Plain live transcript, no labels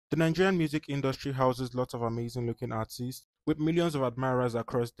The Nigerian music industry houses lots of amazing looking artists with millions of admirers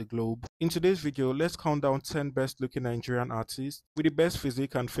across the globe. In today's video, let's count down 10 best looking Nigerian artists with the best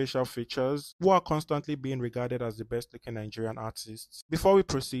physique and facial features who are constantly being regarded as the best looking Nigerian artists. Before we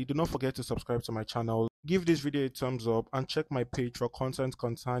proceed, do not forget to subscribe to my channel, give this video a thumbs up, and check my page for content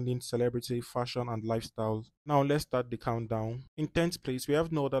concerning celebrity, fashion, and lifestyle. Now let's start the countdown. In 10th place, we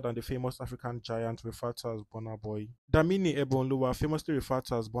have no other than the famous African giant referred to as Burna Boy. Damini Ebonluwa, famously referred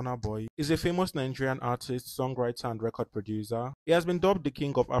to as Burna Boy, is a famous Nigerian artist, songwriter, and record producer. He has been dubbed the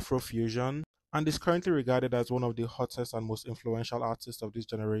king of Afrofusion and is currently regarded as one of the hottest and most influential artists of this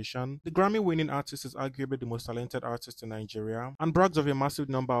generation. The Grammy-winning artist is arguably the most talented artist in Nigeria and brags of a massive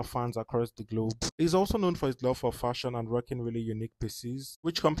number of fans across the globe. He is also known for his love for fashion and rocking really unique pieces,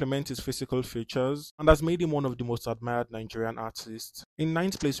 which complement his physical features and has made him one of the most admired Nigerian artists. In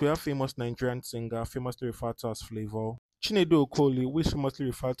 9th place, we have famous Nigerian singer, famously referred to as Flavour. Chinedu Okoli, who is famously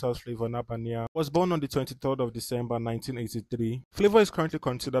referred to as Flavour Nabania, was born on the 23rd of December 1983. Flavour is currently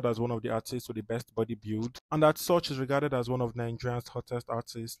considered as one of the artists with the best body build, and as such is regarded as one of Nigeria's hottest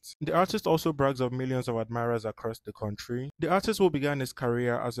artists. The artist also brags of millions of admirers across the country. The artist who began his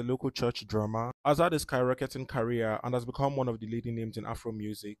career as a local church drummer has had a skyrocketing career and has become one of the leading names in Afro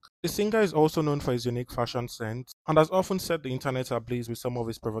music. The singer is also known for his unique fashion sense and has often set the internet ablaze with some of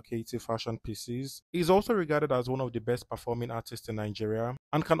his provocative fashion pieces. He is also regarded as one of the best performing artist in Nigeria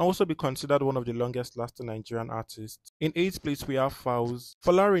and can also be considered one of the longest lasting Nigerian artists. In 8th place, we have Falz.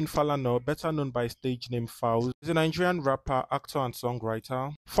 Folarin Falana, better known by stage name Falz, is a Nigerian rapper, actor, and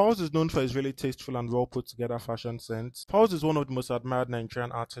songwriter. Falz is known for his really tasteful and well put together fashion sense. Falz is one of the most admired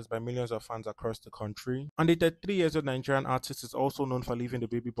Nigerian artists by millions of fans across the country, and the 33 years old Nigerian artist is also known for living the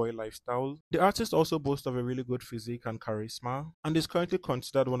baby boy lifestyle. The artist also boasts of a really good physique and charisma, and is currently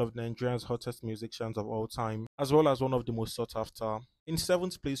considered one of Nigeria's hottest musicians of all time, as well as one of the most sought after. In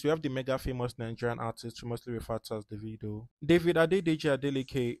 7th place, we have the mega famous Nigerian artist famously referred to as Davido. David Adedeji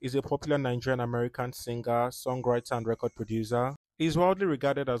Adeleke is a popular Nigerian American singer, songwriter, and record producer. He is widely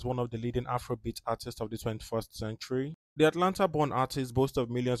regarded as one of the leading Afrobeat artists of the 21st century. The Atlanta-born artist boasts of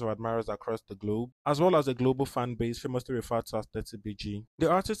millions of admirers across the globe, as well as a global fan base famously referred to as 30BG. The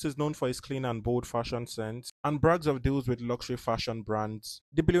artist is known for his clean and bold fashion sense and brags of deals with luxury fashion brands.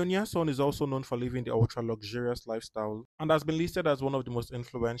 The billionaire's son is also known for living the ultra-luxurious lifestyle and has been listed as one of the most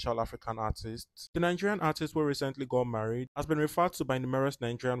influential African artists. The Nigerian artist who recently got married has been referred to by numerous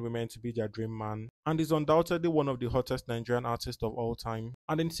Nigerian women to be their dream man and is undoubtedly one of the hottest Nigerian artists of all time.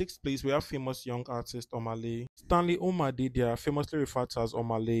 And in 6th place, we have famous young artist Omah. Stanley Omah Didia, famously referred to as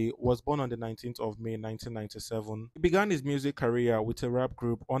Omah, was born on the 19th of May 1997. He began his music career with a rap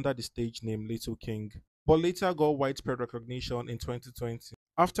group under the stage name Little King, but later got widespread recognition in 2020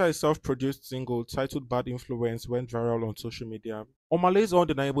 after a self-produced single titled Bad Influence went viral on social media. Omah's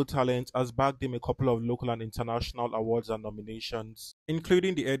undeniable talent has bagged him a couple of local and international awards and nominations,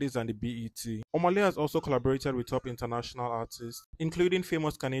 including the Eddies and the BET. Omah has also collaborated with top international artists, including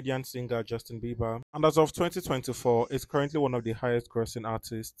famous Canadian singer Justin Bieber, and as of 2024 is currently one of the highest grossing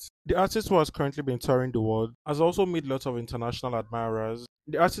artists. The artist, who has currently been touring the world, has also made lots of international admirers.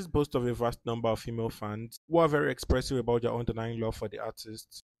 The artist boasts of a vast number of female fans who are very expressive about their undenying love for the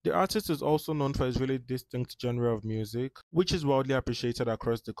artist. The artist is also known for his really distinct genre of music, which is widely appreciated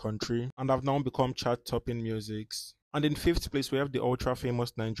across the country and have now become chart-topping musics. And in 5th place, we have the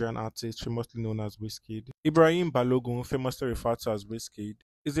ultra-famous Nigerian artist famously known as Wizkid. Ibrahim Balogun, famously referred to as Wizkid,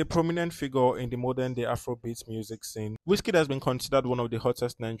 is a prominent figure in the modern-day Afrobeat music scene. Wizkid has been considered one of the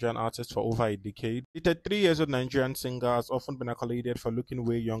hottest Nigerian artists for over a decade. The 33 years old Nigerian singer has often been accoladed for looking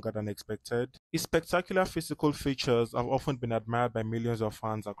way younger than expected. His spectacular physical features have often been admired by millions of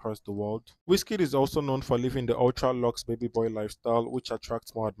fans across the world. Wizkid is also known for living the ultra-luxe baby boy lifestyle, which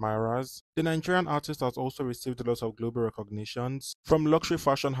attracts more admirers. The Nigerian artist has also received a lot of global recognitions from luxury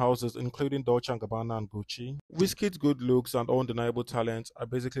fashion houses including Dolce & Gabbana and Gucci. Wizkid's good looks and undeniable talent are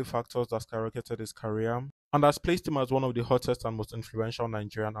basically factors that skyrocketed his career and has placed him as one of the hottest and most influential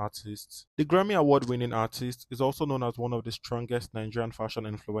Nigerian artists. The Grammy Award-winning artist is also known as one of the strongest Nigerian fashion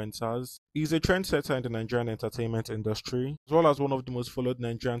influencers. He is a trendsetter in the Nigerian entertainment industry, as well as one of the most followed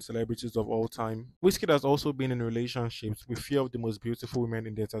Nigerian celebrities of all time. Wizkid has also been in relationships with few of the most beautiful women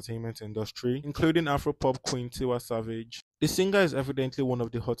in the entertainment industry, including Afropop queen Tiwa Savage. The singer is evidently one of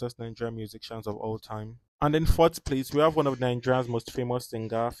the hottest Nigerian musicians of all time. And in 4th place, we have one of Nigeria's most famous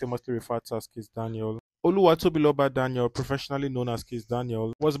singers, famously referred to as Kizz Daniel. Oluwatobiloba Daniel, professionally known as Kizz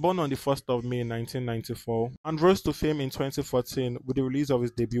Daniel, was born on the 1st of May 1994 and rose to fame in 2014 with the release of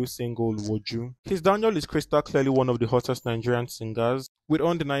his debut single, Woju. Kizz Daniel is crystal clearly one of the hottest Nigerian singers with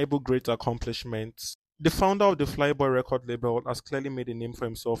undeniable great accomplishments. The founder of the Flyboy record label has clearly made a name for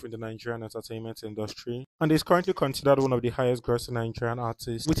himself in the Nigerian entertainment industry and is currently considered one of the highest grossing Nigerian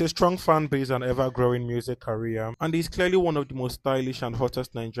artists with a strong fan base and ever growing music career, and is clearly one of the most stylish and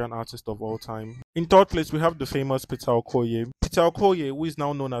hottest Nigerian artists of all time. In third place, we have the famous Peter Okoye. Peter Okoye, who is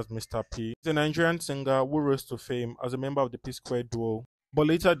now known as Mr. P, is a Nigerian singer who rose to fame as a member of the P Square duo, but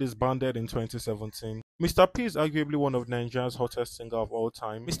later disbanded in 2017. Mr. P is arguably one of Nigeria's hottest singers of all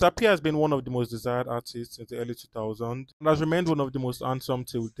time. Mr. P has been one of the most desired artists since the early 2000s and has remained one of the most handsome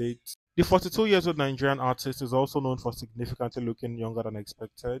till date. The 42-year-old Nigerian artist is also known for significantly looking younger than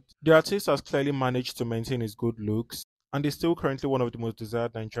expected. The artist has clearly managed to maintain his good looks and is still currently one of the most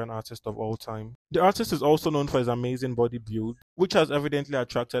desired Nigerian artists of all time. The artist is also known for his amazing body build, which has evidently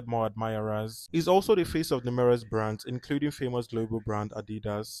attracted more admirers. He's also the face of numerous brands, including famous global brand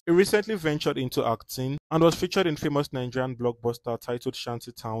Adidas. He recently ventured into acting and was featured in famous Nigerian blockbuster titled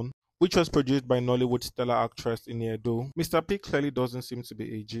Shantytown, which was produced by Nollywood stellar actress Iniedo. Mr. P clearly doesn't seem to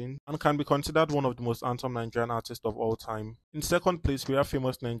be aging and can be considered one of the most handsome Nigerian artists of all time. In second place, we have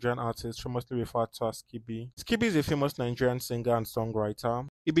famous Nigerian artist famously referred to as Skibii. Skibii is a famous Nigerian singer and songwriter.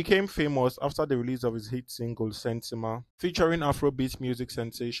 He became famous after the release of his hit single Sentima, featuring Afrobeat music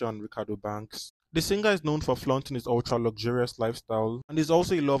sensation Ricardo Banks. The singer is known for flaunting his ultra-luxurious lifestyle and is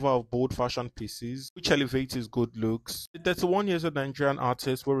also a lover of bold fashion pieces, which elevates his good looks. The 31-year-old Nigerian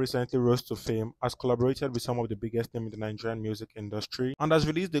artist who recently rose to fame has collaborated with some of the biggest names in the Nigerian music industry and has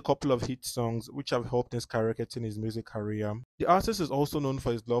released a couple of hit songs which have helped in skyrocketing his music career. The artist is also known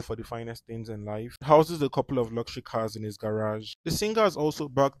for his love for the finest things in life. He houses a couple of luxury cars in his garage. The singer has also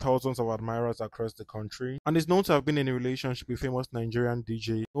bagged thousands of admirers across the country and is known to have been in a relationship with famous Nigerian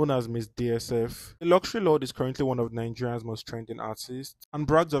DJ known as Miss DSF. The luxury lord is currently one of Nigeria's most trending artists and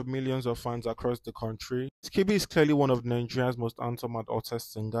brags of millions of fans across the country. Skibii is clearly one of Nigeria's most handsome and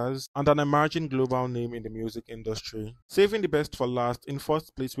hottest singers and an emerging global name in the music industry. Saving the best for last, in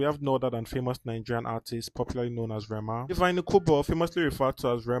first place we have no other than famous Nigerian artist popularly known as Rema. Divine Kubo, famously referred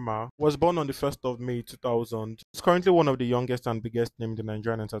to as Rema, was born on the 1st of May 2000. He's currently one of the youngest and biggest names in the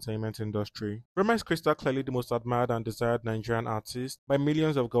Nigerian entertainment industry. Rema is crystal clearly the most admired and desired Nigerian artist by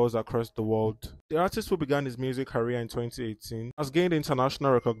millions of girls across the world. The artist who began his music career in 2018 has gained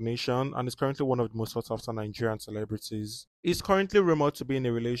international recognition and is currently one of the most sought after Nigerian celebrities. He is currently rumored to be in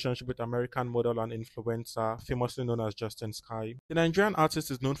a relationship with American model and influencer, famously known as Justin Sky. The Nigerian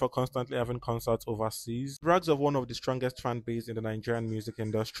artist is known for constantly having concerts overseas, brags of one of the strongest fan base in the Nigerian music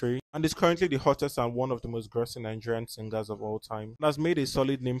industry, and is currently the hottest and one of the most grossing Nigerian singers of all time, and has made a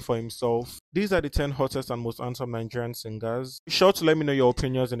solid name for himself. These are the 10 hottest and most handsome Nigerian singers. Be sure to let me know your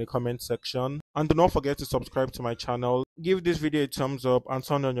opinions in the comment section, and do not forget to subscribe to my channel, give this video a thumbs up and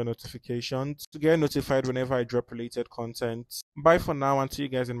turn on your notifications to get notified whenever I drop related content. Bye for now and see you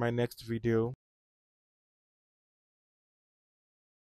guys in my next video.